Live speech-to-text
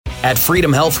At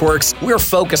Freedom HealthWorks, we're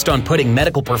focused on putting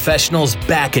medical professionals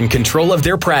back in control of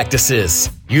their practices.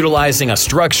 Utilizing a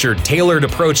structured, tailored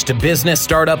approach to business,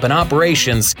 startup, and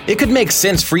operations, it could make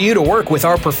sense for you to work with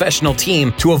our professional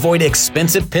team to avoid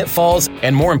expensive pitfalls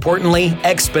and, more importantly,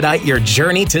 expedite your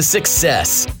journey to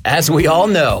success. As we all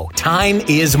know, time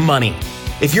is money.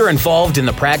 If you're involved in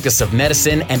the practice of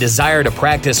medicine and desire to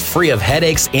practice free of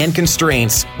headaches and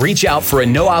constraints, reach out for a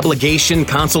no-obligation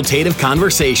consultative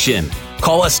conversation.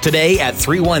 Call us today at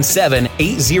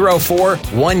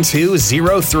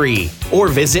 317-804-1203 or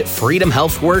visit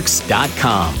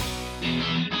freedomhealthworks.com.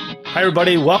 Hi,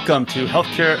 everybody. Welcome to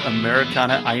Healthcare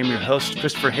Americana. I am your host,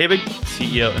 Christopher Habig,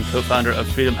 CEO and co-founder of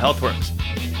Freedom HealthWorks.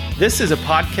 This is a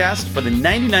podcast for the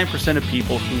 99% of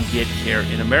people who get care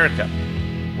in America.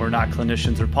 We're not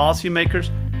clinicians or policymakers.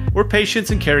 We're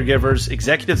patients and caregivers,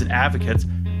 executives and advocates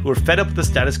who are fed up with the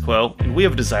status quo, and we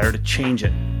have a desire to change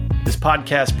it. This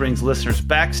podcast brings listeners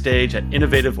backstage at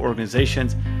innovative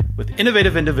organizations with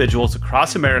innovative individuals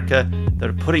across America that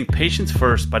are putting patients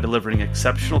first by delivering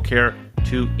exceptional care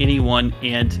to anyone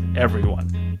and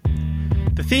everyone.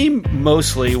 The theme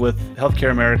mostly with Healthcare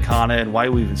Americana and why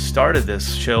we even started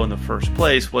this show in the first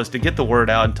place was to get the word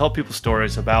out and tell people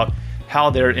stories about how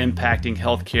they're impacting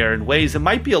healthcare in ways that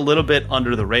might be a little bit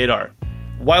under the radar.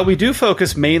 While we do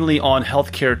focus mainly on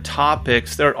healthcare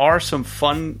topics, there are some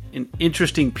fun and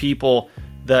interesting people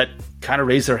that kind of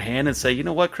raise their hand and say, you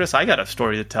know what, Chris, I got a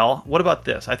story to tell. What about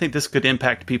this? I think this could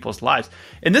impact people's lives.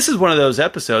 And this is one of those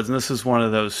episodes, and this is one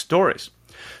of those stories.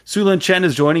 Su-Lin Chen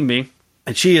is joining me,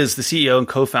 and she is the CEO and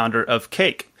co-founder of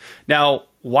Cake. Now,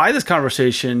 why this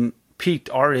conversation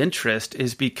piqued our interest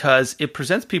is because it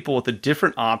presents people with a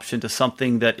different option to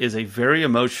something that is a very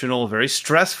emotional, very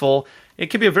stressful, it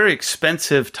can be a very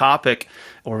expensive topic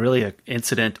or really an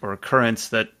incident or occurrence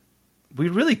that we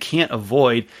really can't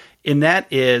avoid, and that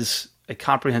is a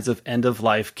comprehensive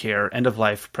end-of-life care,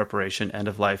 end-of-life preparation,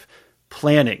 end-of-life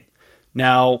planning.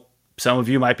 Now, some of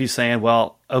you might be saying,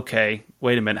 well, okay,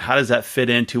 wait a minute, how does that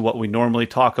fit into what we normally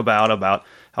talk about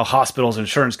how hospitals and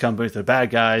insurance companies are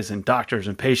bad guys and doctors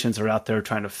and patients are out there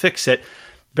trying to fix it?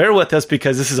 Bear with us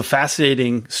because this is a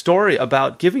fascinating story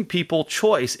about giving people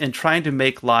choice and trying to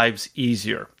make lives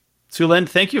easier. Su-Lin,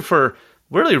 thank you for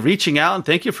really reaching out and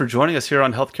thank you for joining us here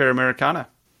on Healthcare Americana.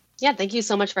 Yeah, thank you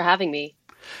so much for having me.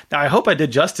 Now, I hope I did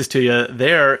justice to you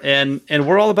there, and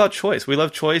we're all about choice. We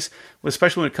love choice,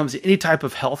 especially when it comes to any type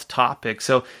of health topic.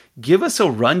 So give us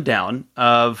a rundown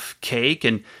of Cake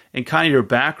and kind of your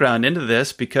background into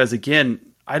this, because again,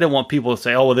 I don't want people to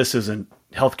say, oh, well, this isn't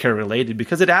healthcare related,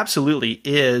 because it absolutely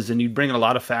is. And you bring in a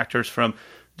lot of factors from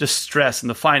just stress and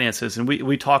the finances. And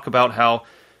we talk about how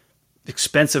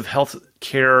expensive health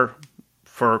care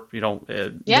for,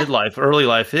 midlife, early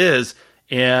life is.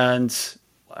 And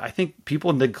I think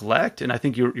people neglect, and I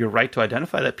think you're right to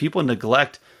identify that people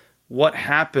neglect what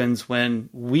happens when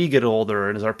we get older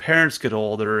and as our parents get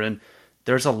older, and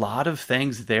there's a lot of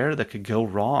things there that could go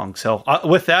wrong. So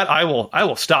with that, I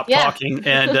will stop talking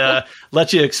and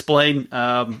let you explain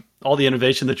all the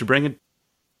innovation that you're bringing.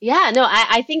 Yeah, no,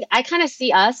 I think I kind of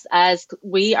see us as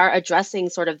we are addressing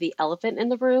sort of the elephant in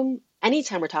the room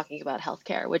anytime we're talking about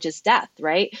healthcare, which is death,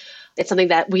 right? It's something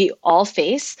that we all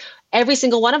face. Every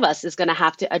single one of us is going to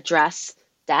have to address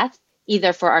death,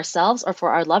 either for ourselves or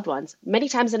for our loved ones, many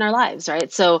times in our lives,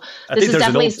 right? So this is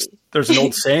definitely... There's an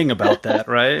old saying about that,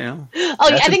 right?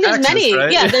 I think there's many.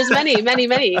 Right? Yeah, there's many.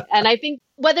 And I think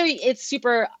whether it's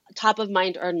super top of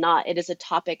mind or not, it is a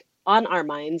topic on our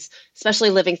minds,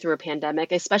 especially living through a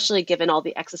pandemic, especially given all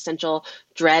the existential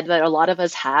dread that a lot of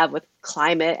us have with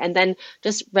climate and then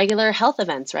just regular health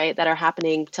events, right, that are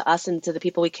happening to us and to the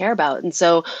people we care about. And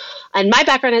so, and my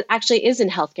background actually is in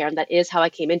healthcare, and that is how I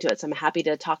came into it. So I'm happy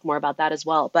to talk more about that as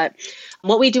well. But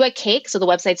what we do at Cake, so the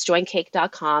website's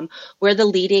joincake.com, we're the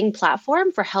leading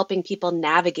platform for helping people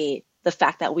navigate the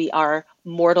fact that we are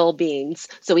mortal beings.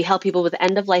 So we help people with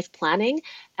end-of-life planning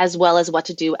as well as what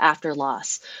to do after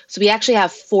loss. So we actually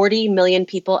have 40 million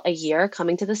people a year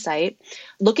coming to the site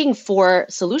looking for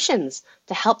solutions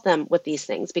to help them with these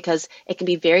things, because it can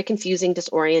be very confusing,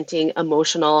 disorienting,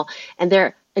 emotional.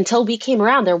 And until we came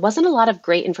around, there wasn't a lot of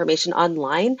great information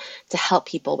online to help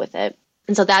people with it.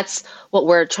 And so that's what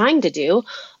we're trying to do.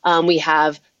 We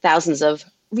have thousands of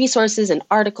resources and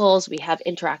articles. We have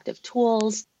interactive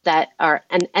tools that are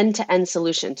an end-to-end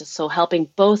solution. So helping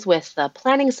both with the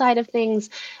planning side of things,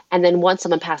 and then once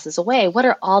someone passes away, what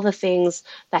are all the things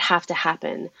that have to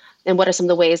happen? And what are some of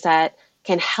the ways that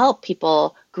can help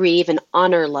people grieve and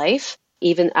honor life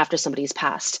even after somebody's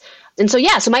passed? And so,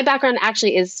 so my background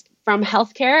actually is from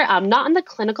healthcare, not on the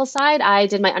clinical side. I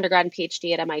did my undergrad and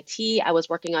PhD at MIT. I was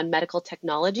working on medical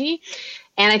technology.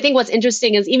 And I think what's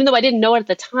interesting is even though I didn't know it at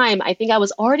the time, I think I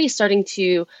was already starting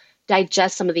to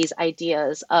digest some of these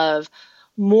ideas of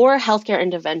more healthcare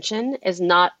intervention is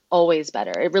not always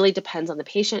better. It really depends on the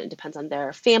patient. It depends on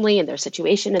their family and their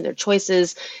situation and their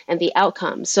choices and the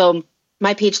outcome. So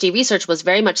my PhD research was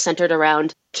very much centered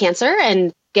around cancer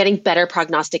and getting better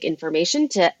prognostic information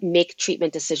to make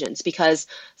treatment decisions, because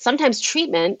sometimes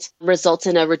treatment results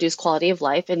in a reduced quality of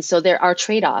life. And so there are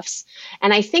trade-offs.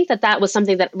 And I think that that was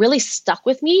something that really stuck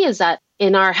with me, is that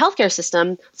in our healthcare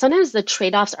system, sometimes the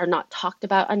trade-offs are not talked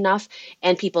about enough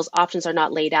and people's options are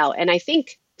not laid out. And I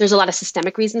think there's a lot of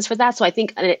systemic reasons for that. So I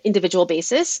think on an individual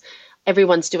basis,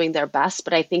 everyone's doing their best,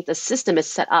 but I think the system is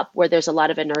set up where there's a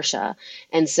lot of inertia.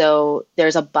 And so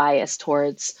there's a bias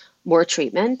towards more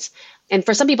treatment. And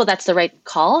for some people, that's the right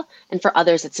call. And for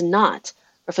others, it's not.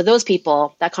 Or for those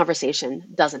people, that conversation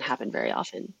doesn't happen very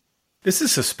often. This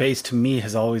is a space, to me,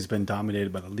 has always been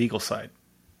dominated by the legal side.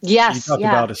 Yes. You talk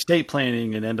about estate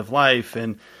planning and end of life,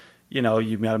 and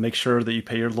you've got to make sure that you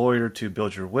pay your lawyer to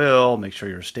build your will, make sure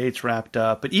your estate's wrapped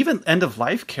up. But even end of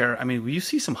life care, I mean, you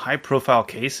see some high profile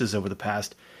cases over the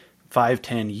past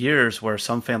 5-10 years where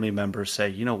some family members say,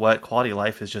 you know what, quality of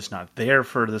life is just not there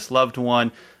for this loved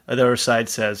one. The other side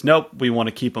says, nope, we want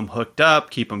to keep them hooked up,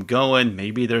 keep them going.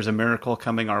 Maybe there's a miracle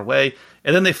coming our way.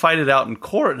 And then they fight it out in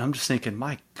court. And I'm just thinking,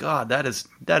 my God, that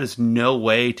is no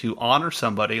way to honor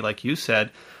somebody, like you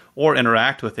said, or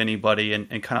interact with anybody and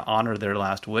kind of honor their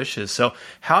last wishes. So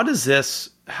how does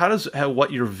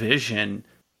what your vision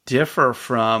differ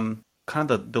from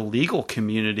kind of the legal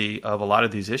community of a lot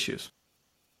of these issues?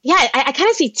 Yeah, I kind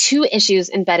of see two issues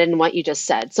embedded in what you just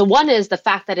said. So one is the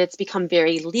fact that it's become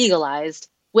very legalized,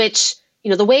 which,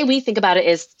 the way we think about it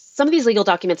is some of these legal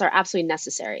documents are absolutely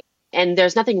necessary. And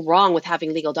there's nothing wrong with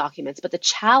having legal documents. But the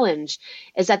challenge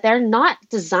is that they're not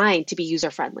designed to be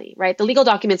user-friendly, right? The legal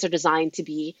documents are designed to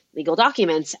be legal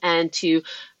documents and to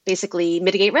basically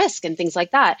mitigate risk and things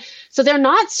like that. So they're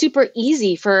not super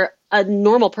easy for a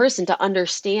normal person to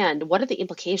understand what are the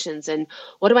implications and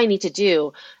what do I need to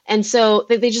do. And so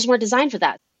they just weren't designed for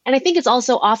that. And I think it's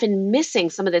also often missing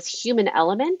some of this human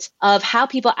element of how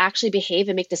people actually behave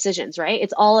and make decisions, right?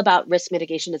 It's all about risk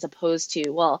mitigation as opposed to,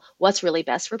 well, what's really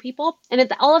best for people?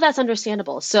 And all of that's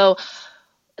understandable. So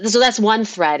that's one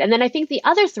thread. And then I think the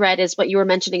other thread is what you were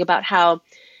mentioning about how,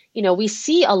 we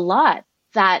see a lot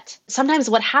that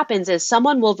sometimes what happens is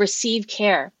someone will receive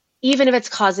care even if it's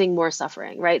causing more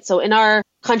suffering, right? So in our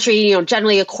country,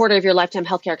 generally a quarter of your lifetime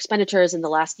healthcare expenditures in the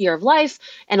last year of life,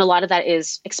 and a lot of that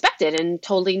is expected and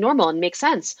totally normal and makes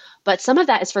sense. But some of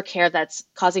that is for care that's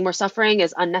causing more suffering,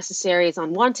 is unnecessary, is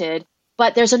unwanted.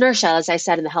 But there's inertia, as I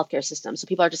said, in the healthcare system. So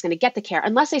people are just going to get the care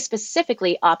unless they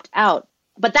specifically opt out.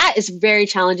 But that is very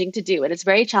challenging to do. And it's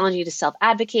very challenging to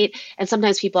self-advocate. And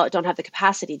sometimes people don't have the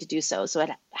capacity to do so. So it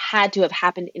had to have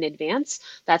happened in advance.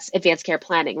 That's advanced care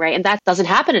planning, right? And that doesn't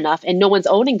happen enough. And no one's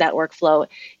owning that workflow,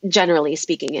 generally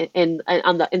speaking, in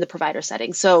the provider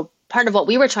setting. So part of what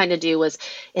we were trying to do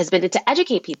has been to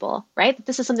educate people, right?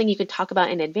 This is something you can talk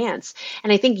about in advance.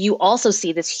 And I think you also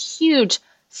see this huge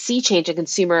sea change in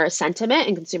consumer sentiment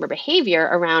and consumer behavior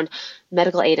around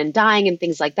medical aid and dying and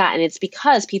things like that. And it's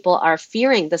because people are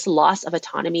fearing this loss of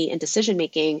autonomy and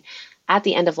decision-making at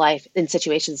the end of life in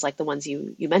situations like the ones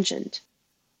you mentioned.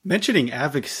 Mentioning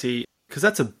advocacy, because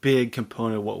that's a big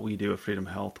component of what we do at Freedom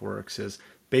HealthWorks, is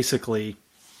basically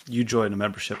you join a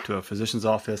membership to a physician's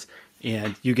office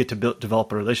and you get to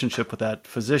develop a relationship with that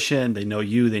physician. They know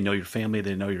you, they know your family,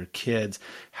 they know your kids.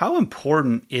 How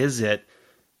important is it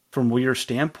from your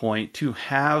standpoint to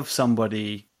have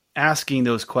somebody asking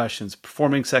those questions,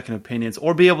 performing second opinions,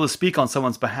 or be able to speak on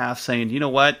someone's behalf saying, you know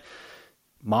what,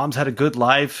 mom's had a good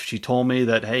life. She told me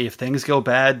that, hey, if things go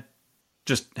bad,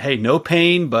 just, hey, no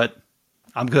pain, but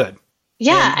I'm good.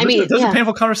 Yeah. Those are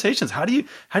painful conversations. How do you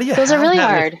those are really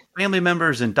hard. Family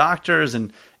members and doctors.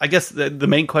 And I guess the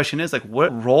main question is like,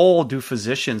 what role do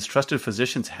trusted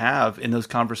physicians have in those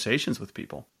conversations with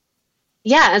people?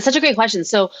 Yeah, it's such a great question.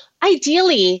 So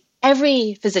ideally,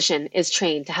 every physician is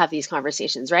trained to have these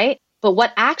conversations, right? But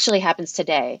what actually happens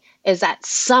today is that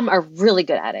some are really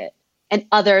good at it and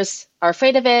others are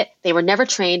afraid of it. They were never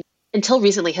trained. Until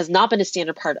recently has not been a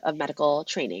standard part of medical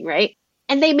training, right?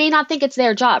 And they may not think it's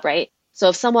their job, right? So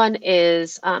if someone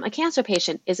is a cancer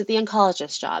patient, is it the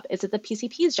oncologist's job? Is it the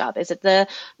PCP's job? Is it the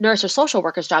nurse or social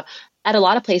worker's job? At a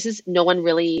lot of places, no one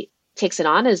really takes it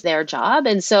on as their job.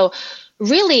 And so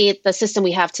really the system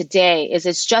we have today is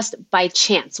it's just by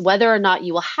chance, whether or not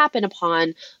you will happen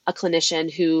upon a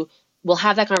clinician who will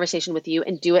have that conversation with you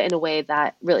and do it in a way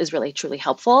that really is really truly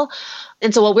helpful.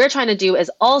 And so what we're trying to do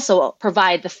is also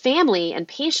provide the family and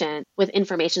patient with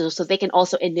information so they can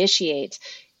also initiate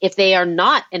if they are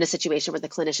not in a situation where the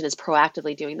clinician is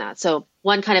proactively doing that. So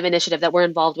one kind of initiative that we're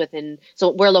involved with so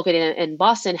we're located in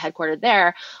Boston, headquartered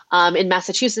there. In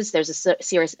Massachusetts, there's a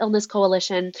serious illness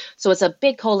coalition. So it's a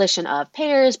big coalition of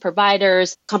payers,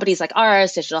 providers, companies like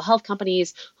ours, digital health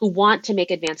companies who want to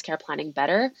make advanced care planning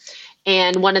better.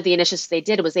 And one of the initiatives they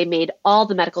did was they made all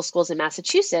the medical schools in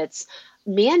Massachusetts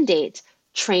mandate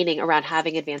training around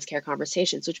having advanced care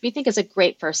conversations, which we think is a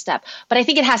great first step. But I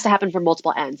think it has to happen from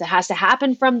multiple ends. It has to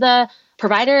happen from the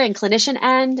provider and clinician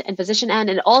end and physician end,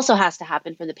 and it also has to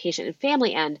happen from the patient and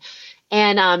family end.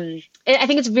 And I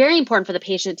think it's very important for the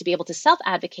patient to be able to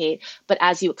self-advocate, but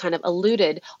as you kind of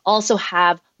alluded, also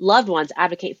have loved ones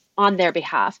advocate on their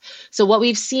behalf. So what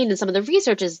we've seen in some of the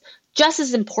research is just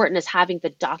as important as having the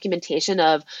documentation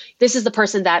of this is the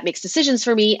person that makes decisions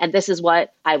for me and this is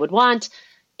what I would want,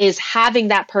 is having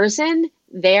that person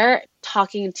there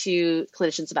talking to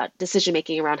clinicians about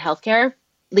decision-making around healthcare.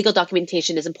 Legal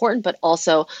documentation is important, but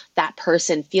also that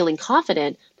person feeling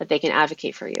confident that they can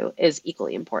advocate for you is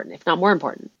equally important, if not more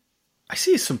important. I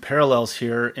see some parallels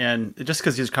here, and just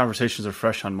because these conversations are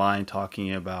fresh on mind,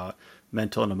 talking about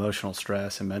mental and emotional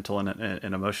stress and mental and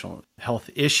emotional health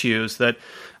issues, that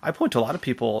I point to a lot of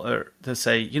people to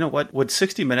say, you know what, would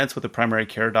 60 minutes with a primary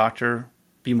care doctor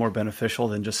be more beneficial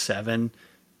than just 7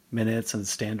 minutes and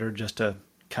standard just to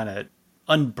kind of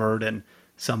unburden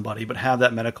somebody, but have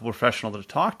that medical professional to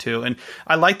talk to? And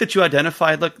I like that you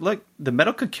identified, look, the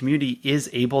medical community is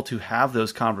able to have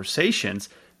those conversations.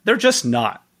 They're just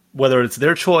not, whether it's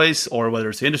their choice or whether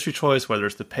it's the industry choice, whether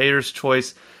it's the payer's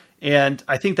choice. And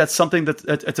I think that's something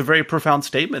it's a very profound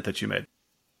statement that you made.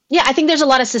 Yeah, I think there's a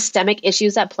lot of systemic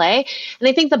issues at play. And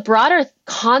I think the broader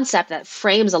concept that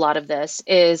frames a lot of this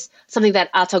is something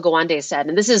that Atul Gawande said.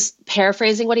 And this is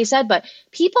paraphrasing what he said, but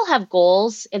people have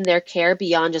goals in their care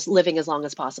beyond just living as long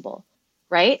as possible,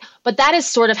 right? But that is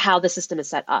sort of how the system is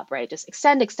set up, right? Just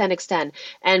extend, extend, extend.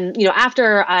 And,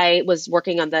 after I was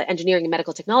working on the engineering and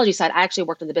medical technology side, I actually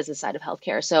worked on the business side of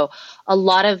healthcare. So a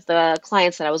lot of the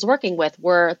clients that I was working with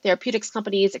were therapeutics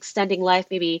companies extending life,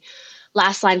 maybe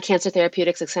last line cancer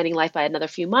therapeutics, extending life by another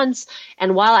few months.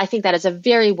 And while I think that is a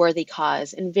very worthy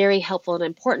cause and very helpful and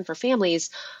important for families,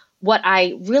 what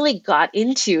I really got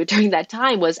into during that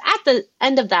time was at the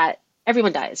end of that,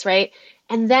 everyone dies, right?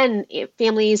 And then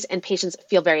families and patients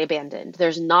feel very abandoned.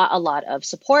 There's not a lot of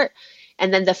support.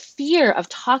 And then the fear of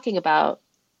talking about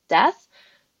death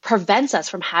prevents us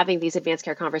from having these advanced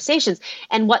care conversations.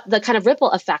 And what the kind of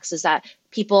ripple effects is that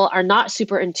people are not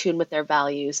super in tune with their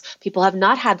values. People have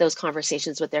not had those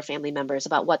conversations with their family members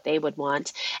about what they would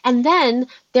want. And then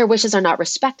their wishes are not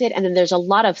respected. And then there's a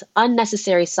lot of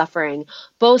unnecessary suffering,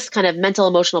 both kind of mental,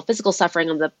 emotional, physical suffering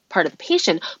on the part of the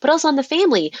patient, but also on the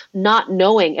family, not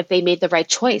knowing if they made the right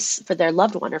choice for their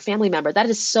loved one or family member. That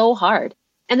is so hard.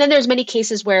 And then there's many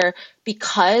cases where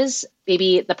because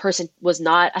maybe the person was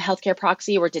not a healthcare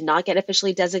proxy or did not get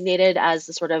officially designated as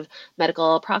the sort of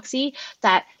medical proxy,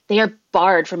 that they are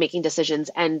barred from making decisions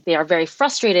and they are very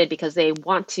frustrated because they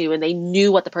want to and they knew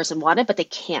what the person wanted, but they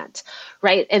can't,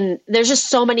 right? And there's just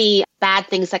so many bad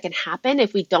things that can happen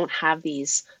if we don't have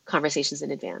these conversations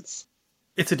in advance.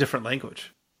 It's a different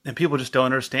language and people just don't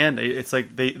understand. It's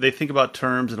like they think about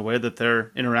terms in a way that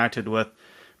they're interacted with,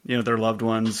 their loved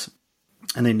ones.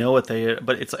 And they know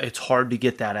but it's hard to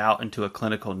get that out into a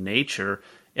clinical nature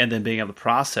and then being able to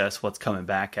process what's coming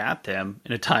back at them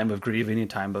in a time of grieving, in a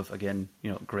time of, again,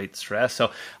 great stress. So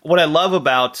what I love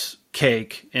about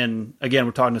Cake, and again,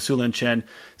 we're talking to Su-Lin Chen,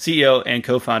 CEO and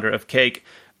co-founder of Cake,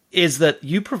 is that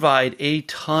you provide a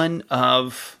ton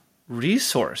of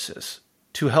resources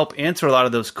to help answer a lot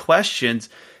of those questions.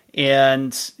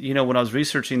 And, when I was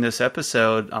researching this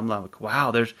episode, I'm like,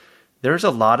 wow, there's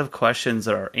a lot of questions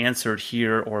that are answered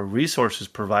here or resources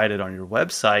provided on your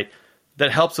website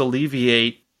that helps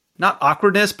alleviate not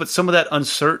awkwardness, but some of that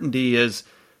uncertainty is,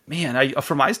 man,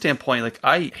 from my standpoint,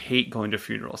 I hate going to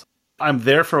funerals. I'm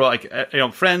there for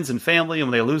friends and family and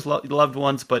when they lose loved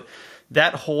ones, but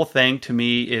that whole thing to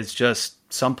me is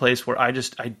just someplace where I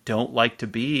don't like to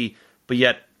be, but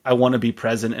yet I want to be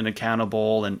present and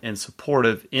accountable and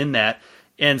supportive in that.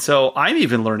 And so I'm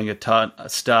even learning a ton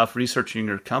of stuff, researching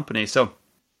your company. So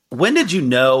when did you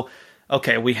know,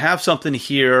 okay, we have something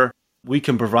here, we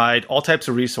can provide all types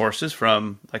of resources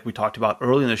from, like we talked about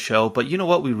early in the show, but you know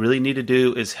what we really need to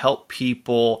do is help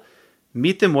people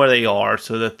meet them where they are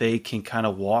so that they can kind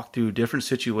of walk through different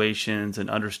situations and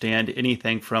understand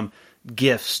anything from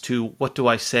gifts to what do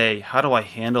I say? How do I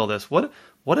handle this? What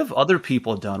what have other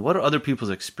people done? What are other people's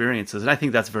experiences? And I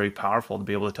think that's very powerful to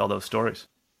be able to tell those stories.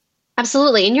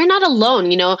 Absolutely. And you're not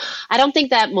alone. I don't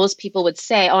think that most people would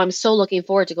say, oh, I'm so looking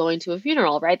forward to going to a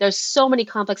funeral, right? There's so many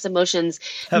complex emotions,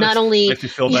 That not only, makes me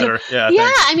feel better. Yeah. yeah,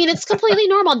 Thanks. I mean, it's completely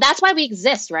normal. That's why we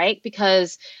exist, right?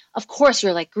 Because of course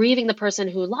you're like grieving the person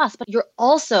who lost, but you're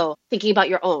also thinking about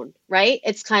your own, right?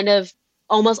 It's kind of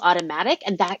almost automatic,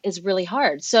 and that is really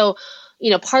hard. So,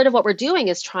 part of what we're doing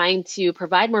is trying to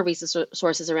provide more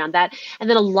resources around that. And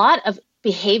then a lot of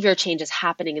behavior change is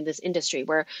happening in this industry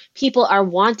where people are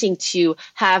wanting to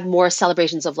have more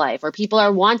celebrations of life, or people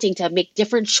are wanting to make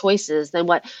different choices than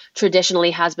what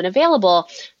traditionally has been available,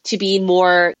 to be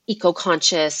more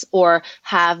eco-conscious or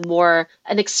have more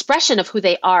an expression of who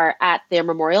they are at their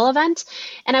memorial event.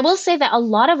 And I will say that a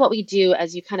lot of what we do,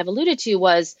 as you kind of alluded to,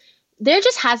 was there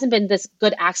just hasn't been this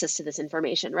good access to this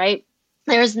information, right?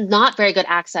 There's not very good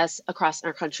access across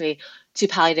our country to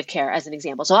palliative care, as an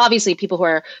example. So obviously people who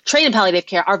are trained in palliative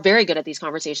care are very good at these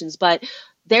conversations, but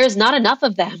there's not enough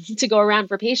of them to go around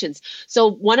for patients. So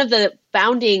one of the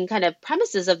founding kind of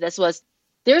premises of this was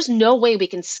there's no way we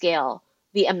can scale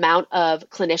the amount of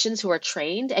clinicians who are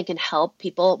trained and can help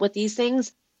people with these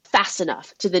things fast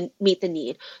enough to meet the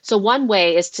need. So one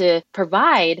way is to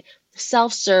provide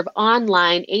self-serve,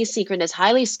 online, asynchronous,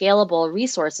 highly scalable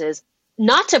resources,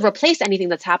 not to replace anything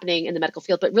that's happening in the medical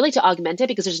field, but really to augment it,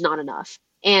 because there's not enough.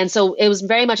 And so it was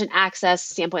very much an access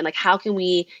standpoint, like how can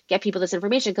we get people this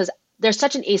information? Because there's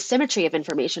such an asymmetry of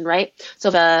information, right? So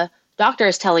if a doctor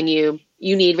is telling you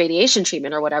you need radiation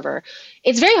treatment or whatever,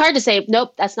 it's very hard to say,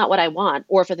 nope, that's not what I want.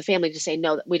 Or for the family to say,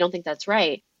 no, we don't think that's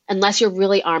right, unless you're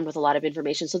really armed with a lot of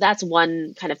information. So that's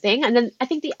one kind of thing. And then I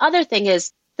think the other thing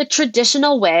is the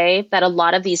traditional way that a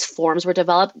lot of these forms were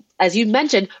developed, as you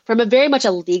mentioned, from a very much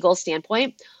a legal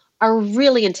standpoint, are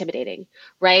really intimidating,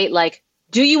 right? Like,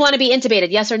 do you want to be intubated?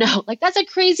 Yes or no? Like, that's a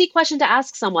crazy question to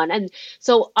ask someone. And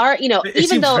so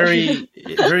even though very,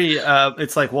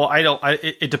 it's like, well,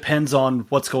 it depends on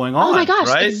what's going on. Oh my gosh,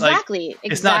 right? exactly. Like,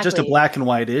 it's not just a black and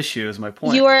white issue, is my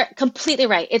point. You are completely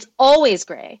right. It's always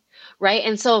gray. Right.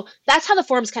 And so that's how the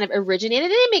forms kind of originated.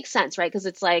 And it makes sense, right? Because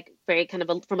it's like very kind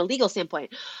of from a legal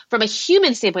standpoint. From a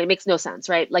human standpoint, it makes no sense,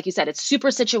 right? Like you said, it's super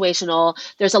situational.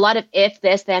 There's a lot of if,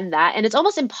 this, then, that. And it's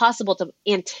almost impossible to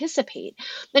anticipate.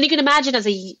 And you can imagine as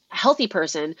a healthy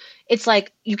person, it's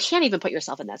like you can't even put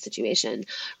yourself in that situation,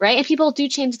 right? And people do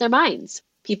change their minds.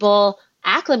 People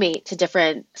acclimate to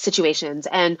different situations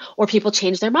or people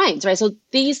change their minds, right? So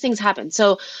these things happen.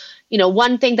 So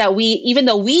one thing that even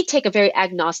though we take a very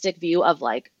agnostic view of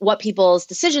like what people's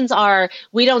decisions are,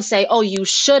 we don't say, oh, you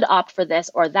should opt for this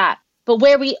or that. But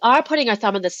where we are putting our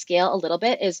thumb on the scale a little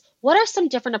bit is what are some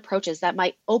different approaches that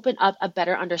might open up a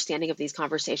better understanding of these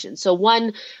conversations? So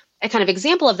a kind of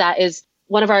example of that is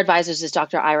one of our advisors is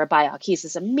Dr. Ira Byock. He's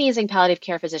this amazing palliative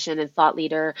care physician and thought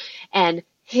leader. And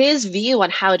his view on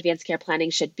how advanced care planning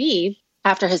should be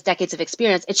after his decades of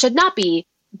experience, it should not be,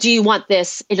 do you want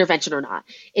this intervention or not?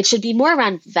 It should be more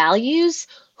around values,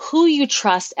 who you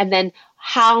trust, and then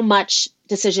how much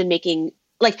decision making,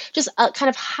 like just a kind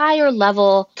of higher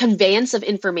level conveyance of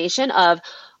information of,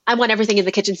 I want everything in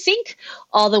the kitchen sink,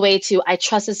 all the way to, I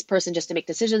trust this person just to make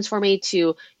decisions for me,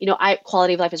 to,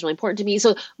 quality of life is really important to me.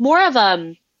 So more of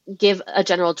give a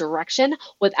general direction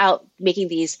without making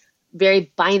these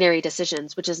very binary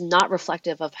decisions, which is not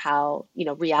reflective of how,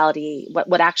 reality,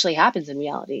 what actually happens in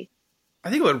reality. I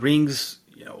think what rings,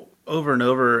 over and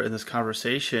over in this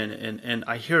conversation, and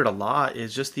I hear it a lot,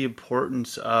 is just the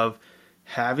importance of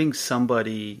having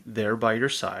somebody there by your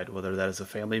side, whether that is a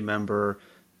family member,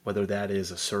 whether that is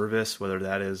a service, whether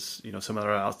that is, some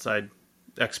other outside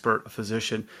expert, a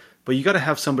physician, but you got to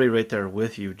have somebody right there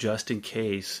with you just in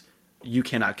case you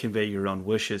cannot convey your own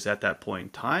wishes at that point in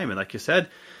time. And like you said,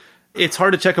 it's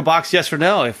hard to check a box yes or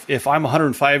no. If I'm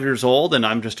 105 years old and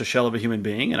I'm just a shell of a human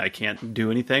being and I can't do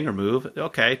anything or move,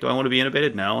 okay, do I want to be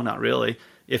intubated? No, not really.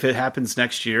 If it happens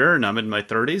next year and I'm in my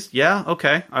 30s, yeah,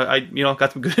 okay. I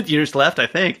got some good years left, I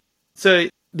think. So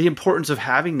the importance of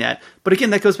having that. But again,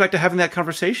 that goes back to having that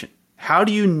conversation. How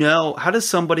does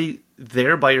somebody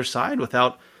there by your side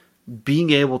without being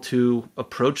able to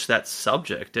approach that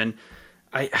subject? And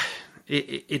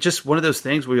it's just one of those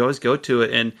things where we always go to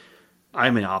it, and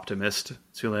I'm an optimist,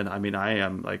 Sulin. I mean, I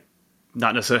am like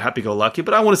not necessarily happy-go-lucky,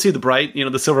 but I want to see the bright,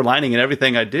 the silver lining in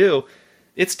everything I do.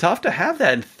 It's tough to have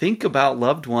that and think about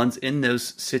loved ones in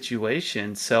those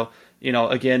situations. So,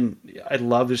 again, I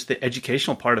love just the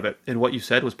educational part of it. And what you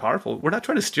said was powerful. We're not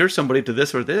trying to steer somebody to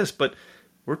this or this, but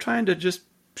we're trying to just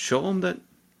show them that,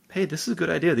 hey, this is a good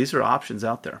idea. These are options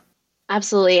out there.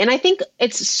 Absolutely. And I think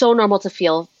it's so normal to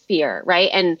feel fear, right?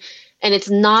 And And it's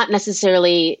not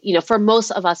necessarily, for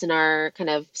most of us in our kind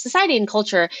of society and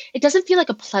culture, it doesn't feel like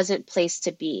a pleasant place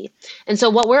to be. And so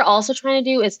what we're also trying to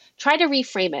do is try to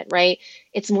reframe it, right?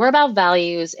 It's more about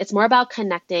values, it's more about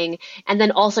connecting, and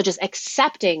then also just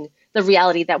accepting the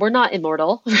reality that we're not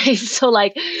immortal, right? So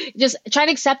like just try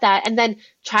to accept that and then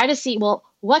try to see, well,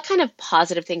 what kind of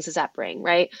positive things does that bring,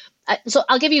 right? So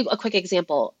I'll give you a quick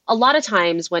example. A lot of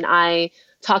times when I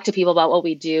talk to people about what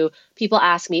we do, people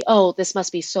ask me, oh, this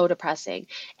must be so depressing.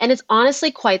 And it's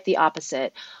honestly quite the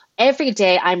opposite. Every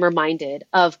day I'm reminded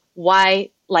of why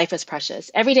life is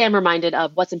precious. Every day I'm reminded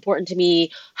of what's important to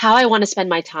me, how I want to spend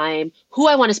my time, who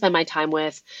I want to spend my time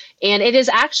with. And it is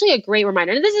actually a great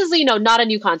reminder. And this is, not a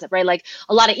new concept, right? Like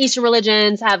a lot of Eastern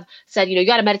religions have said, you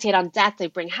got to meditate on death. They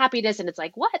bring happiness. And it's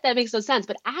like, what? That makes no sense.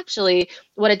 But actually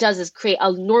what it does is create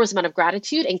an enormous amount of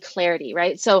gratitude and clarity,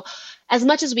 right? So as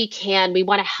much as we can, we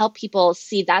want to help people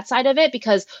see that side of it,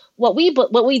 because what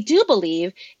we do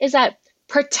believe is that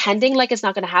pretending like it's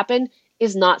not going to happen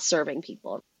is not serving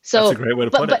people. So that's a great way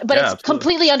to put it. But yeah, it's absolutely.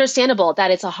 completely understandable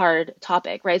that it's a hard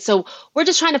topic, right? So we're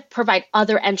just trying to provide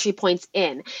other entry points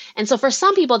in. And so for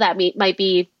some people that might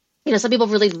be, some people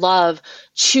really love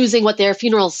choosing what their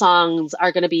funeral songs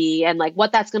are going to be and like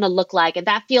what that's going to look like. And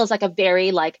that feels like a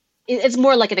very it's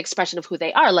more like an expression of who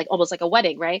they are, like almost like a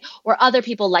wedding, right? Or other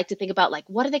people like to think about like,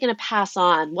 what are they going to pass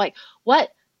on? Like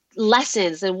what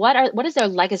lessons and what is their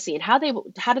legacy and how do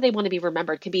they want to be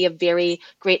remembered can be a very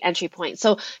great entry point.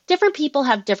 So different people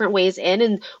have different ways in,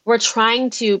 and we're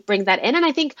trying to bring that in. And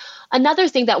I think another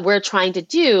thing that we're trying to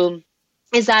do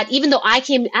is that even though I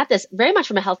came at this very much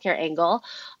from a healthcare angle,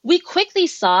 we quickly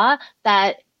saw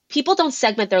that people don't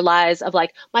segment their lives of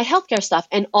like my healthcare stuff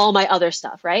and all my other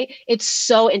stuff, right? It's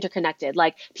so interconnected,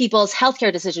 like people's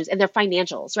healthcare decisions and their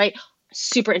financials, right?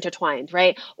 Super intertwined,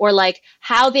 right? Or like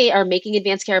how they are making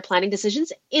advanced care planning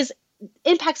decisions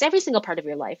impacts every single part of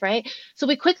your life, right? So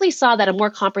we quickly saw that a more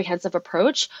comprehensive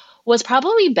approach was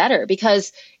probably better,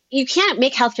 because you can't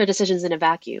make healthcare decisions in a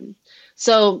vacuum.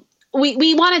 So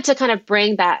we wanted to kind of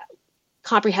bring that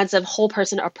comprehensive whole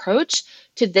person approach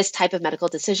to this type of medical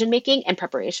decision making and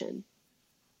preparation.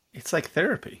 It's like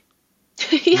therapy.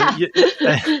 Yeah.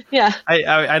 Yeah.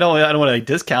 I don't want to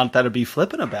discount that or be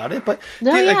flippant about it, but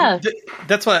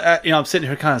that's why I'm sitting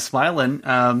here kind of smiling,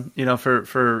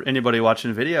 for anybody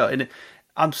watching the video, and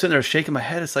I'm sitting there shaking my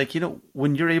head. It's like,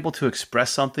 when you're able to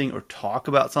express something or talk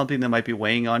about something that might be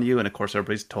weighing on you, and of course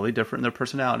everybody's totally different in their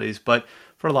personalities, but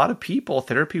for a lot of people,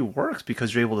 therapy works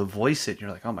because you're able to voice it. You're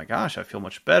like, oh my gosh, I feel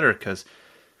much better because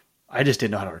I just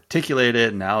didn't know how to articulate it.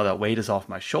 And now that weight is off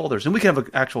my shoulders, and we can have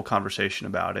an actual conversation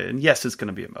about it. And yes, it's going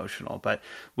to be emotional, but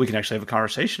we can actually have a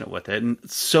conversation with it. And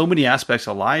so many aspects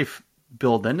of life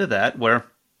build into that, where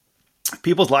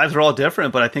people's lives are all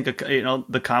different. But I think,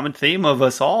 the common theme of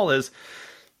us all is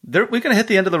we're going to hit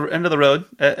the end of the road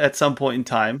at some point in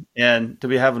time. And to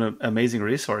be having an amazing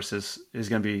resource is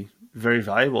going to be very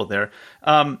valuable there.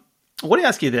 I want to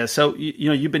ask you this. So,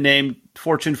 you've been named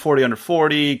Fortune 40 under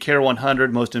 40, Care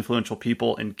 100, most influential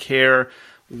people in care.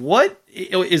 What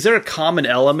is there a common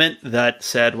element that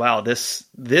said, wow,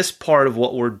 this part of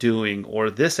what we're doing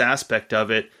or this aspect of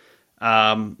it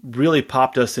really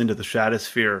popped us into the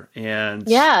stratosphere? And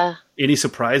any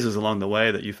surprises along the way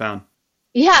that you found?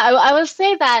 Yeah, I would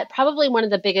say that probably one of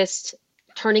the biggest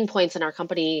turning points in our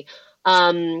company,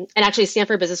 and actually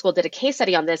Stanford Business School did a case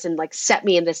study on this and like set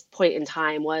me in this point in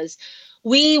time, was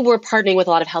we were partnering with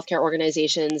a lot of healthcare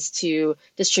organizations to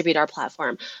distribute our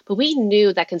platform, but we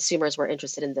knew that consumers were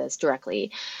interested in this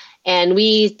directly. And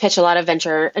we pitched a lot of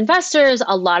venture investors.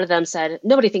 A lot of them said,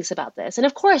 nobody thinks about this. And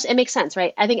of course, it makes sense,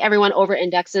 right? I think everyone over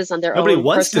indexes on their nobody own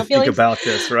wants personal to think feelings. about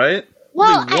this, right?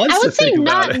 Well, I would say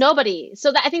not nobody.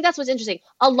 So I think that's what's interesting.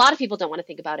 A lot of people don't want to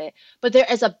think about it, but there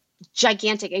is a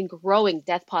gigantic and growing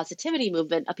death positivity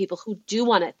movement of people who do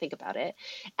want to think about it.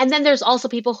 And then there's also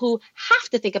people who have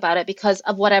to think about it because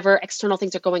of whatever external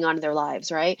things are going on in their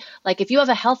lives, right? Like if you have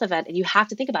a health event and you have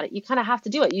to think about it, you kind of have to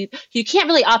do it. You can't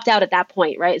really opt out at that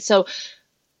point, right? So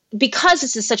because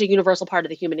this is such a universal part of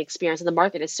the human experience and the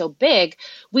market is so big,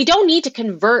 we don't need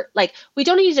to we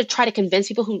don't need to try to convince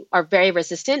people who are very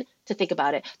resistant to think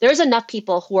about it. There's enough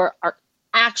people who are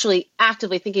actually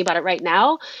actively thinking about it right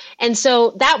now. And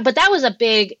so that was a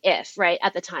big if, right,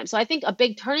 at the time. So I think a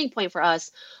big turning point for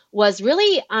us was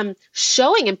really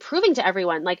showing and proving to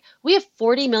everyone, like we have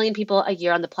 40 million people a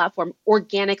year on the platform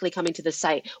organically coming to the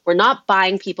site. We're not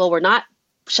buying people. We're not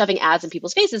shoving ads in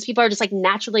people's faces. People are just like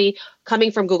naturally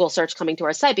coming from Google search, coming to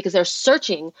our site because they're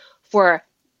searching for,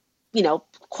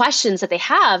 questions that they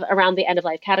have around the end of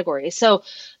life category. So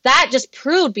that just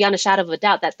proved beyond a shadow of a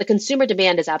doubt that the consumer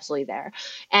demand is absolutely there.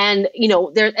 And,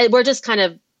 we're just kind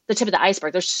of the tip of the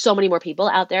iceberg. There's so many more people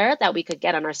out there that we could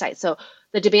get on our site. So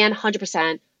the demand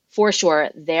 100% for sure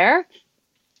there.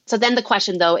 So then the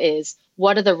question though is,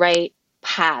 what are the right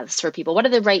paths for people? What are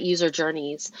the right user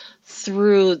journeys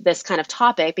through this kind of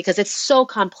topic? Because it's so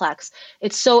complex,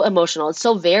 it's so emotional, it's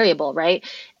so variable, right?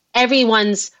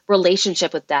 Everyone's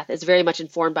relationship with death is very much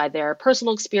informed by their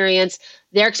personal experience,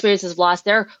 their experiences of loss,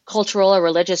 their cultural or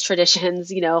religious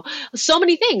traditions, so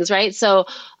many things, right? So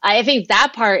I think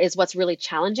that part is what's really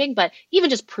challenging, but even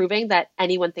just proving that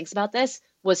anyone thinks about this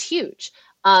was huge.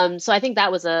 So I think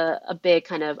that was a big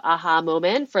kind of aha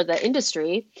moment for the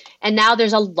industry. And now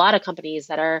there's a lot of companies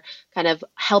that are kind of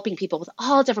helping people with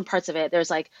all different parts of it. There's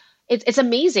like, it's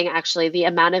amazing actually, the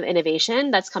amount of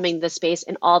innovation that's coming to the space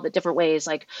in all the different ways,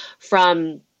 like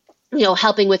from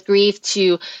helping with grief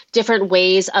to different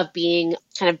ways of being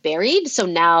kind of buried. So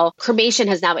now cremation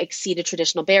has now exceeded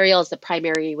traditional burial as the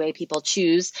primary way people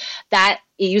choose. That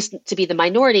it used to be the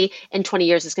minority. In 20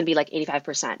 years, it's going to be like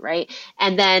 85%, right?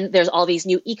 And then there's all these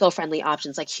new eco-friendly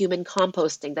options like human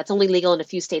composting. That's only legal in a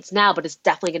few states now, but it's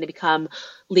definitely going to become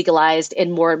legalized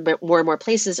in more and more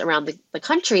places around the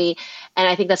country. And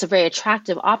I think that's a very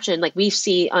attractive option. Like we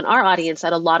see on our audience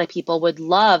that a lot of people would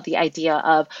love the idea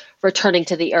of returning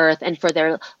to the earth and for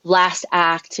their last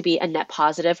act to be a net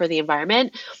positive for the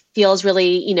environment. Feels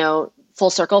really, full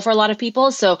circle for a lot of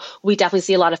people. So we definitely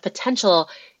see a lot of potential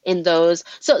in those.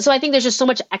 So I think there's just so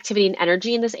much activity and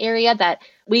energy in this area that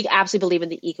we absolutely believe in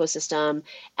the ecosystem,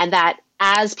 and that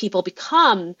as people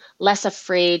become less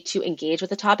afraid to engage with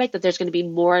the topic, that there's going to be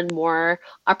more and more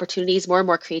opportunities, more and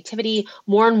more creativity,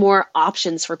 more and more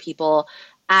options for people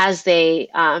as they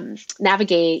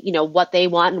navigate, what they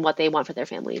want and what they want for their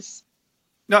families.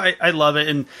 No, I love it.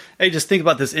 And I just think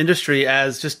about this industry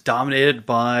as just dominated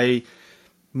by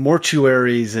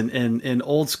mortuaries and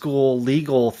old school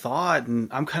legal thought. And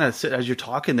I'm kind of, as you're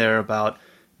talking there about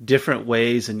different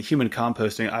ways and human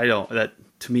composting,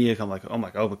 to me, I'm like, oh my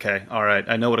God, okay, all right.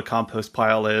 I know what a compost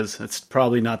pile is. It's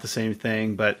probably not the same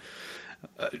thing, but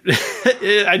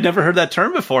I'd never heard that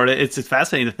term before. It's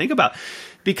fascinating to think about,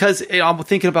 because I'm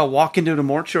thinking about walking into a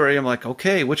mortuary. I'm like,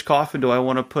 okay, which coffin do I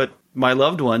want to put my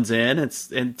loved ones in?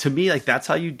 And to me, like, that's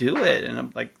how you do it. And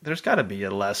I'm like, there's got to be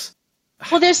a less.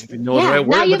 Well,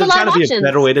 now you have a lot of options. A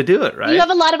better way to do it, right? You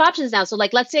have a lot of options now. So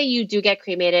like, let's say you do get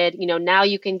cremated, now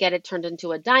you can get it turned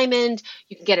into a diamond.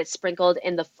 You can get it sprinkled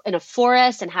in a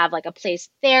forest and have like a place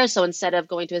there. So instead of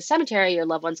going to a cemetery, your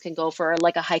loved ones can go for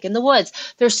like a hike in the woods.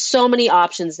 There's so many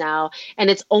options now,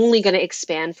 and it's only going to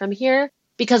expand from here.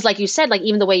 Because like you said, like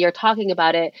even the way you're talking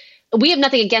about it, we have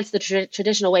nothing against the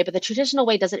traditional way, but the traditional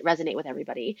way doesn't resonate with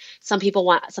everybody. Some people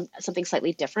want something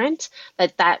slightly different,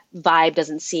 that vibe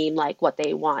doesn't seem like what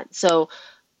they want. So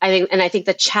I think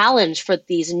the challenge for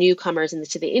these newcomers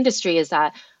to the industry is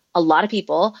that a lot of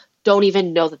people don't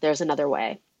even know that there's another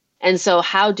way. And so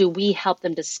how do we help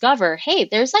them discover, hey,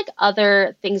 there's like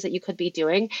other things that you could be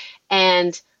doing?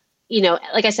 And,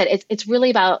 like I said, it's really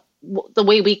about the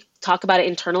way we talk about it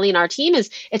internally in our team is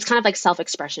it's kind of like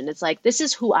self-expression. It's like, this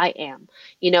is who I am.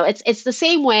 It's the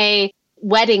same way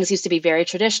weddings used to be very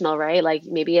traditional, right? Like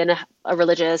maybe in a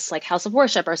religious like house of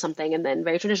worship or something, and then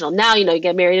very traditional. Now, you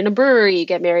get married in a brewery, you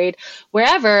get married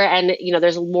wherever, and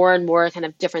there's more and more kind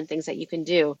of different things that you can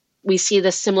do. We see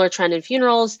this similar trend in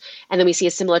funerals, and then we see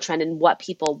a similar trend in what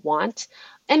people want.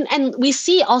 And we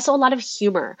see also a lot of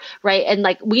humor, right? And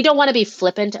like, we don't want to be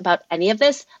flippant about any of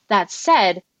this. That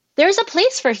said, there's a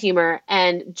place for humor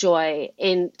and joy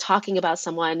in talking about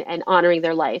someone and honoring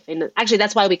their life. And actually,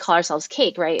 that's why we call ourselves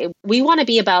Cake, right? We want to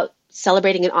be about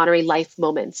celebrating and honoring life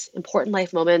moments, important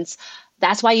life moments.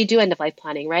 That's why you do end-of-life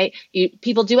planning, right?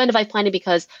 People do end-of-life planning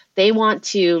because they want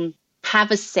to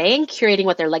have a say in curating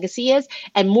what their legacy is.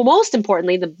 And most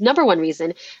importantly, the number one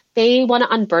reason, they want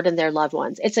to unburden their loved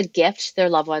ones. It's a gift to their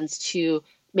loved ones to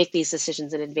make these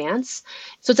decisions in advance.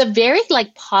 So it's a very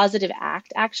like positive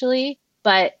act, actually.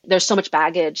 But there's so much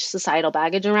baggage, societal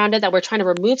baggage around it, that we're trying to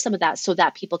remove some of that so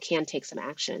that people can take some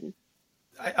action.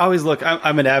 I always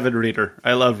I'm an avid reader.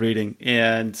 I love reading.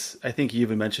 And I think you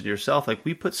even mentioned yourself, like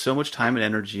we put so much time and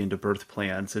energy into birth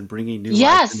plans and bringing new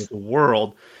life into the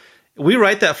world. We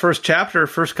write that first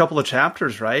couple of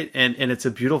chapters, right? And it's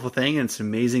a beautiful thing. And it's an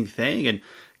amazing thing. And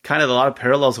kind of a lot of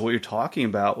parallels of what you're talking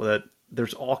about, that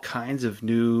there's all kinds of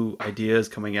new ideas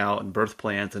coming out in birth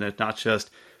plans. And it's not just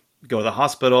go to the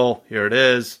hospital, here it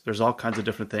is. There's all kinds of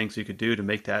different things you could do to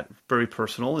make that very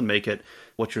personal and make it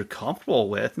what you're comfortable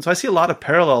with. And so I see a lot of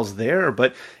parallels there,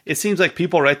 but it seems like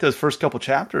people write those first couple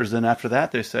chapters, and after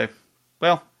that they say,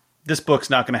 well, this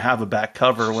book's not going to have a back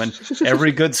cover, when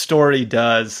every good story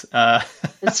does.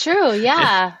 It's true,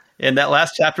 yeah. And that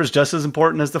last chapter is just as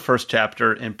important as the first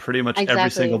chapter in pretty much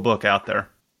every single book out there.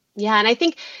 Yeah. And I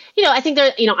think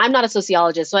there, I'm not a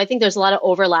sociologist, so I think there's a lot of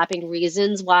overlapping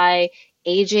reasons why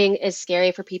aging is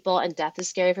scary for people and death is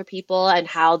scary for people, and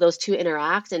how those two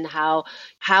interact, and how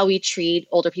we treat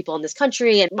older people in this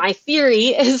country. And my theory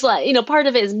is part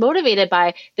of it is motivated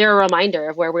by they're a reminder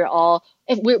of where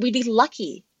we'd be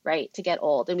lucky, right, to get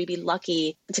old, and we'd be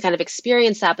lucky to kind of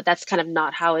experience that, but that's kind of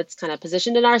not how it's kind of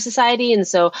positioned in our society. And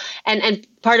so, and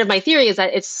part of my theory is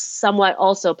that it's somewhat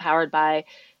also powered by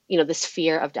this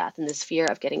fear of death and this fear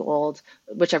of getting old,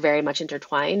 which are very much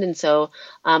intertwined. And so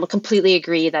I completely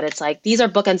agree that it's like, these are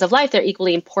bookends of life. They're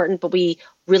equally important, but we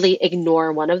really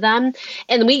ignore one of them.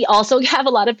 And we also have a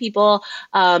lot of people,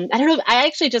 I don't know, I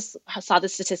actually just saw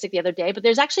this statistic the other day, but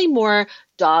there's actually more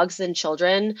dogs than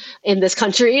children in this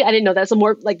country. I didn't know that.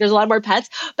 So there's a lot more pets.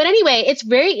 But anyway, it's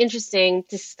very interesting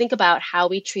to think about how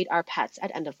we treat our pets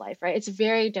at end of life, right? It's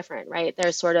very different, right?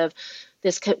 There's sort of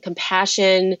this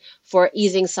compassion for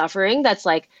easing suffering that's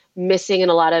like missing in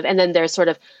a lot of, and then there's sort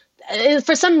of,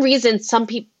 for some reason, some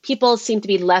people seem to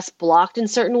be less blocked in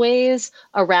certain ways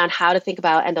around how to think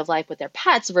about end of life with their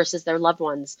pets versus their loved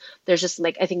ones. There's just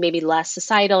I think maybe less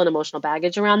societal and emotional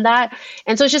baggage around that.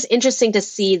 And so it's just interesting to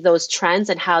see those trends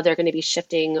and how they're going to be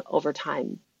shifting over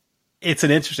time. It's an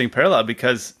interesting parallel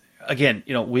because, again,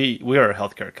 we are a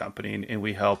healthcare company and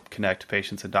we help connect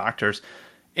patients and doctors.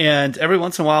 And every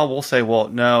once in a while, we'll say, well,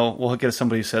 no, we'll get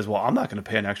somebody who says, well, I'm not going to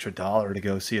pay an extra $1 to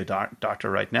go see a doctor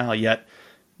right now. Yet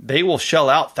they will shell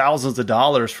out thousands of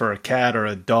dollars for a cat or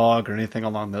a dog or anything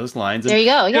along those lines. And, there you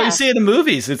go. Yeah. You see it in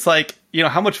movies. It's like,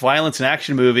 how much violence in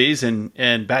action movies and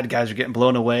bad guys are getting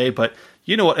blown away. But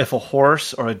you know what? If a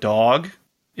horse or a dog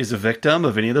is a victim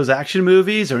of any of those action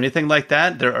movies or anything like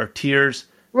that, there are tears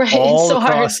all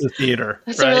across the theater.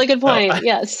 That's a really good point.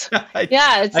 Yes. I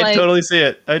totally see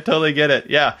it. I totally get it.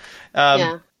 Yeah.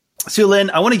 Sue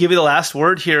Lynn, I want to give you the last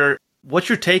word here. What's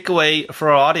your takeaway for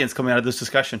our audience coming out of this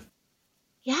discussion?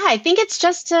 Yeah, I think it's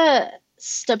just to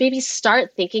maybe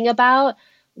start thinking about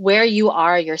where you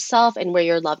are yourself and where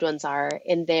your loved ones are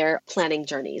in their planning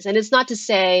journeys. And it's not to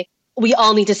say we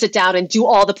all need to sit down and do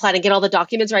all the planning, get all the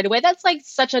documents right away. That's like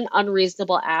such an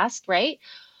unreasonable ask, right?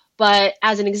 But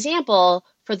as an example,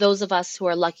 for those of us who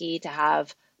are lucky to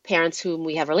have parents whom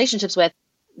we have relationships with,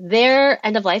 their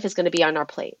end of life is going to be on our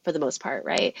plate for the most part,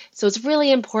 right? So it's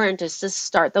really important to just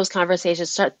start those conversations,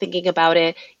 start thinking about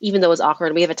it, even though it's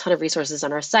awkward. We have a ton of resources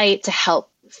on our site to help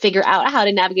figure out how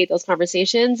to navigate those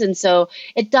conversations. And so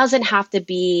it doesn't have to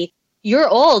be, you're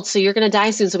old, so you're going to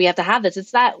die soon, so we have to have this.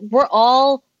 It's that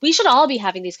we should all be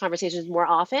having these conversations more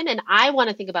often. And I want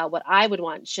to think about what I would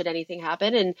want should anything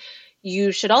happen. And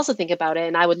you should also think about it.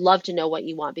 And I would love to know what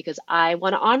you want because I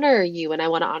want to honor you and I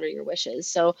want to honor your wishes.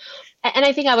 So, and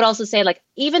I think I would also say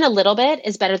even a little bit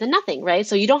is better than nothing, right?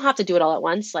 So you don't have to do it all at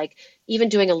once. Even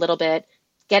doing a little bit,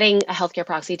 getting a healthcare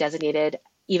proxy designated,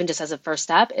 even just as a first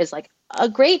step is a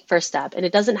great first step. And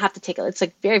it doesn't have to take, it's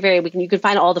very, very, you can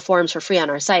find all the forms for free on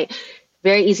our site.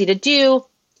 Very easy to do.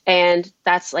 And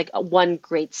that's one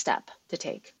great step to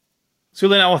take. Sue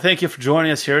Lynn, I want to thank you for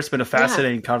joining us here. It's been a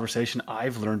fascinating conversation.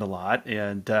 I've learned a lot.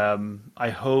 And I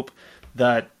hope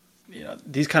that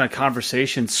these kind of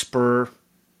conversations spur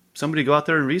somebody to go out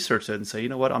there and research it and say, you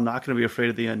know what, I'm not going to be afraid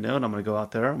of the unknown. I'm going to go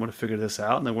out there. I'm going to figure this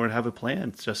out. And then we're going to have a plan.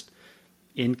 It's just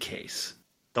in case.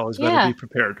 It's always better to be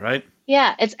prepared, right?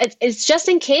 Yeah, it's just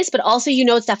in case, but also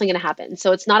it's definitely going to happen.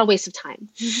 So it's not a waste of time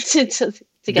to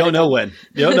get Don't know when.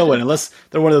 You don't know when, unless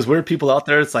they're one of those weird people out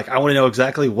there. It's like, I want to know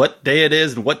exactly what day it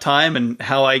is and what time and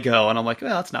how I go. And I'm like,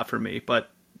 well, that's not for me, but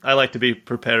I like to be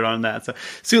prepared on that. So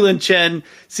Sue Lynn Chen,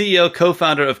 CEO,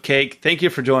 co-founder of Cake. Thank you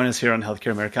for joining us here on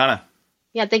Healthcare Americana.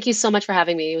 Yeah, thank you so much for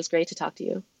having me. It was great to talk to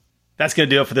you. That's going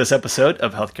to do it for this episode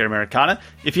of Healthcare Americana.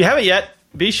 If you haven't yet,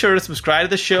 be sure to subscribe to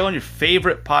the show on your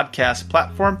favorite podcast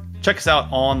platform. Check us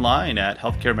out online at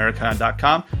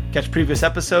healthcareamericana.com. Catch previous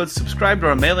episodes, subscribe to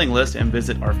our mailing list, and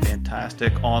visit our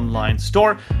fantastic online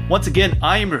store. Once again,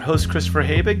 I am your host, Christopher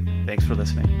Habig. Thanks for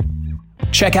listening.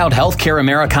 Check out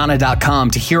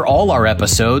healthcareamericana.com to hear all our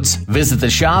episodes, visit the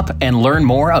shop, and learn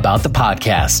more about the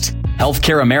podcast.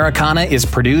 Healthcare Americana is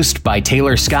produced by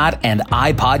Taylor Scott and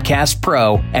iPodcast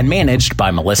Pro and managed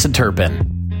by Melissa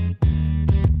Turpin.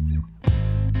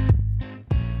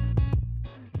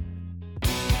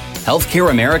 Healthcare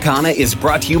Americana is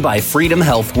brought to you by Freedom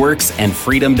HealthWorks and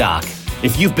Freedom Doc.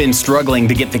 If you've been struggling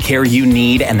to get the care you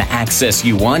need and the access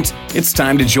you want, it's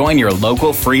time to join your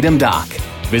local Freedom Doc.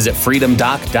 Visit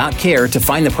freedomdoc.care to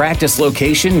find the practice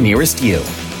location nearest you.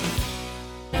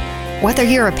 Whether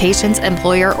you're a patient,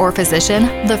 employer, or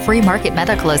physician, the Free Market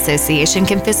Medical Association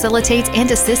can facilitate and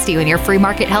assist you in your free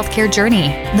market healthcare journey.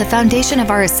 The foundation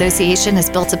of our association is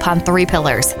built upon 3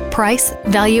 pillars: price,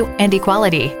 value, and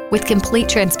equality, with complete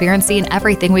transparency in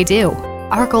everything we do.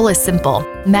 Our goal is simple: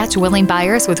 match willing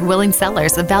buyers with willing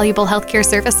sellers of valuable healthcare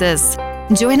services.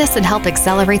 Join us and help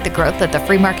accelerate the growth of the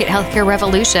free market healthcare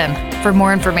revolution. For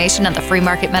more information on the Free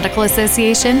Market Medical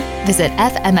Association, visit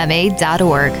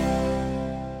fmma.org.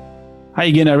 Hi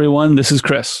again, everyone. This is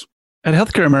Chris. At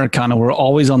Healthcare Americana, we're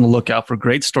always on the lookout for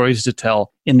great stories to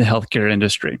tell in the healthcare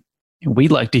industry, and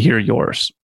we'd like to hear yours.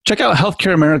 Check out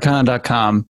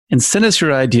healthcareamericana.com and send us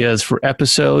your ideas for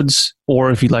episodes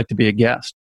or if you'd like to be a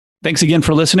guest. Thanks again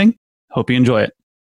for listening. Hope you enjoy it.